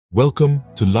Welcome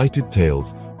to Lighted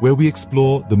Tales, where we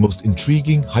explore the most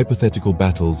intriguing hypothetical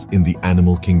battles in the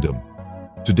animal kingdom.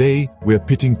 Today, we're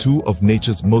pitting two of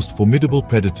nature's most formidable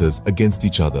predators against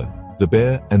each other, the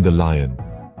bear and the lion.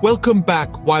 Welcome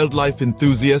back, wildlife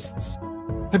enthusiasts!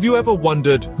 Have you ever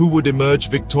wondered who would emerge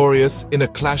victorious in a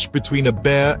clash between a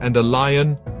bear and a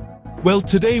lion? Well,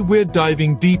 today we're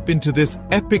diving deep into this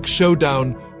epic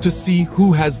showdown to see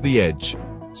who has the edge.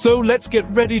 So let's get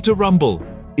ready to rumble!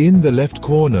 In the left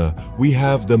corner, we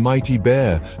have the mighty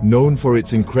bear, known for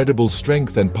its incredible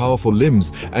strength and powerful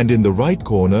limbs, and in the right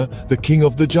corner, the king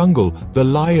of the jungle, the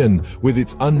lion, with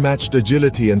its unmatched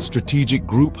agility and strategic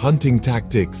group hunting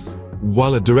tactics.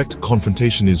 While a direct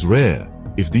confrontation is rare,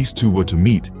 if these two were to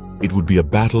meet, it would be a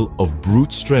battle of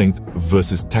brute strength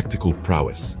versus tactical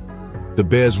prowess. The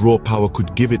bear's raw power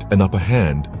could give it an upper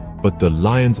hand, but the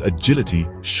lion's agility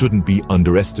shouldn't be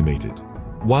underestimated.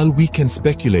 While we can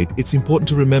speculate, it's important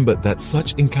to remember that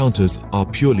such encounters are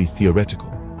purely theoretical.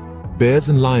 Bears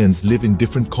and lions live in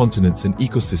different continents and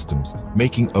ecosystems,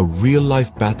 making a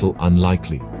real-life battle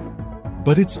unlikely.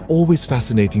 But it's always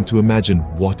fascinating to imagine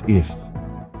what if.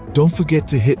 Don't forget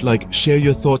to hit like, share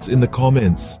your thoughts in the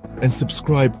comments, and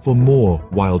subscribe for more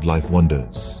wildlife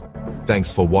wonders.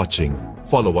 Thanks for watching.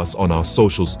 Follow us on our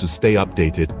socials to stay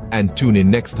updated, and tune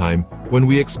in next time when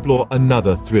we explore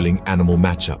another thrilling animal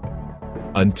matchup.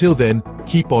 Until then,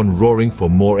 keep on roaring for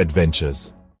more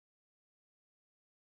adventures.